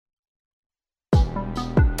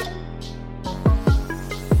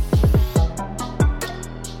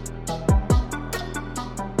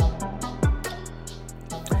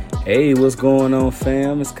Hey, what's going on,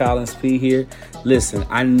 fam? It's Collins P here. Listen,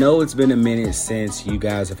 I know it's been a minute since you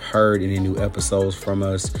guys have heard any new episodes from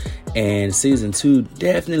us, and season 2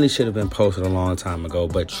 definitely should have been posted a long time ago,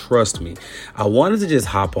 but trust me, I wanted to just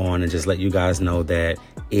hop on and just let you guys know that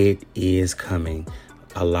it is coming.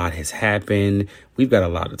 A lot has happened. We've got a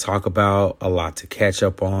lot to talk about, a lot to catch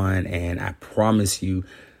up on, and I promise you,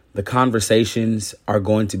 the conversations are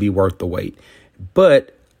going to be worth the wait.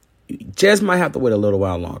 But just might have to wait a little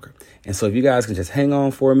while longer. And so if you guys can just hang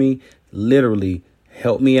on for me, literally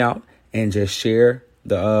help me out and just share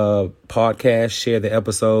the podcast, share the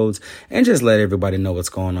episodes, and just let everybody know what's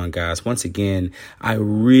going on, guys. Once again, I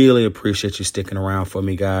really appreciate you sticking around for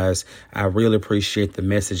me, guys. I really appreciate the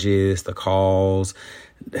messages, the calls.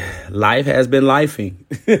 Life has been lifing.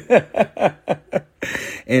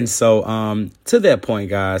 And so to that point,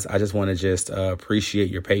 guys, I just want to just appreciate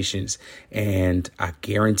your patience. And I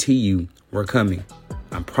guarantee you we're coming.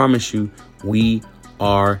 I promise you we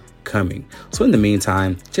are coming. So in the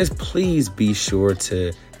meantime, just please be sure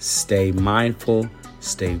to stay mindful,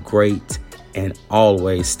 stay great, and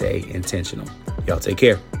always stay intentional. Y'all take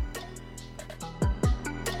care.